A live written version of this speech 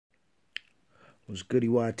What's good,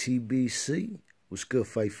 EYTBC? What's good,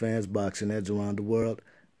 fight fans, boxing heads around the world?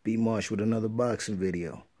 B Marsh with another boxing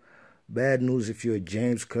video. Bad news if you're a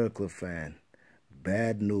James Kirkland fan.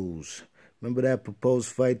 Bad news. Remember that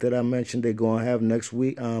proposed fight that I mentioned they're going to have next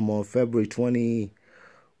week on February 20,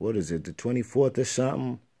 what is it, the 24th or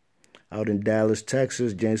something? Out in Dallas,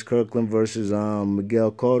 Texas, James Kirkland versus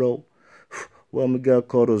Miguel Cotto. Well, Miguel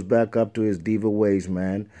Cotto's back up to his Diva ways,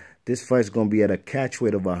 man. This fight's going to be at a catch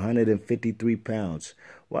weight of 153 pounds.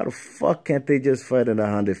 Why the fuck can't they just fight at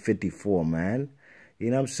 154, man?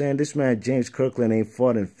 You know what I'm saying? This man, James Kirkland, ain't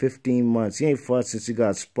fought in 15 months. He ain't fought since he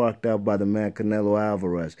got sparked out by the man Canelo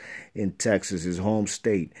Alvarez in Texas, his home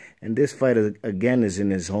state. And this fight, again, is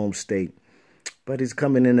in his home state. But he's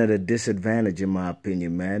coming in at a disadvantage, in my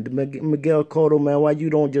opinion, man. Miguel Cotto, man, why you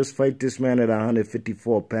don't just fight this man at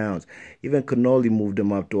 154 pounds? Even Canoli moved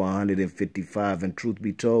him up to 155, and truth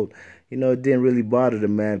be told, you know, it didn't really bother the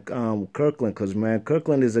man Kirkland, because, man,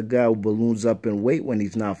 Kirkland is a guy who balloons up in weight when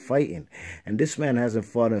he's not fighting. And this man hasn't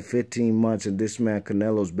fought in 15 months, and this man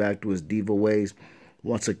Canelo's back to his Diva ways.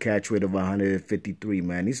 Wants a catch weight of 153,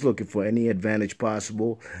 man. He's looking for any advantage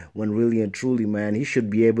possible when really and truly, man, he should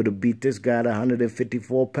be able to beat this guy at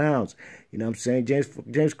 154 pounds. You know what I'm saying?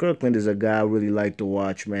 James Kirkland is a guy I really like to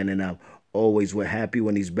watch, man, and I'm always happy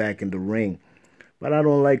when he's back in the ring. But I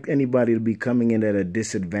don't like anybody to be coming in at a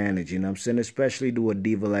disadvantage, you know what I'm saying? Especially to a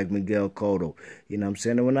diva like Miguel Cotto, you know what I'm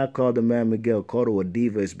saying? And when I call the man Miguel Cotto a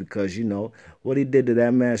diva, it's because, you know, what he did to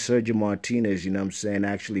that man Sergio Martinez, you know what I'm saying,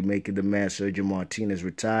 actually making the man Sergio Martinez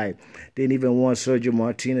retire. Didn't even want Sergio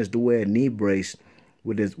Martinez to wear a knee brace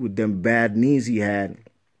with them bad knees he had.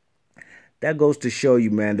 That goes to show you,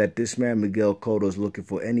 man, that this man, Miguel Cotto, is looking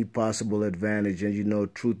for any possible advantage. And, you know,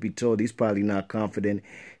 truth be told, he's probably not confident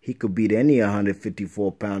he could beat any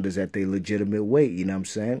 154-pounders at their legitimate weight, you know what I'm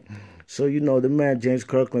saying? So, you know, the man, James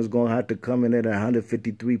Kirkland's going to have to come in at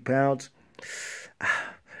 153 pounds.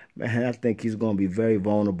 Man, I think he's going to be very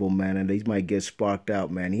vulnerable, man, and he might get sparked out,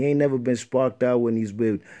 man. He ain't never been sparked out when he's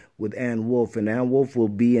been with Ann Wolfe, and Ann Wolfe will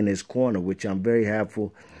be in his corner, which I'm very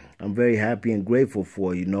happy and grateful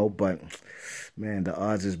for, you know, but, man, the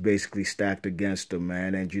odds is basically stacked against him,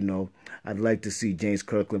 man, and, you know, I'd like to see James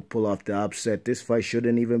Kirkland pull off the upset. This fight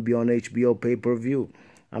shouldn't even be on HBO pay-per-view.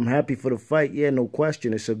 I'm happy for the fight, yeah, no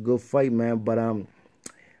question, it's a good fight, man, but,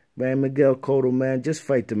 man, Miguel Cotto, man, just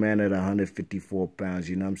fight the man at 154 pounds,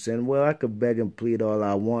 you know what I'm saying? Well, I could beg and plead all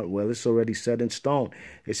I want. Well, it's already set in stone.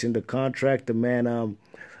 It's in the contract. The man,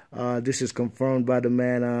 this is confirmed by the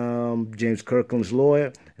man, James Kirkland's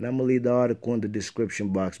lawyer, and I'm going to leave the article in the description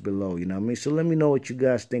box below, you know what I mean? So let me know what you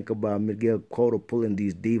guys think about Miguel Cotto pulling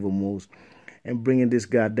these diva moves and bringing this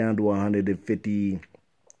guy down to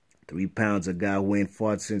 153 pounds, a guy who ain't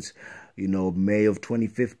fought since, you know, May of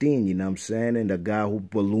 2015, you know what I'm saying? And a guy who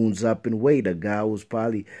balloons up in weight, a guy who's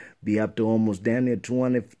probably be up to almost damn near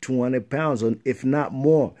 200 pounds, if not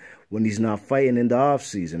more, when he's not fighting in the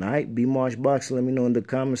offseason. All right, B Marsh Boxing, let me know in the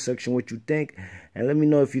comment section what you think. And let me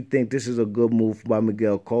know if you think this is a good move by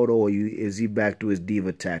Miguel Cotto, or is he back to his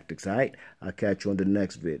diva tactics, all right? I'll catch you on the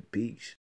next vid. Peace.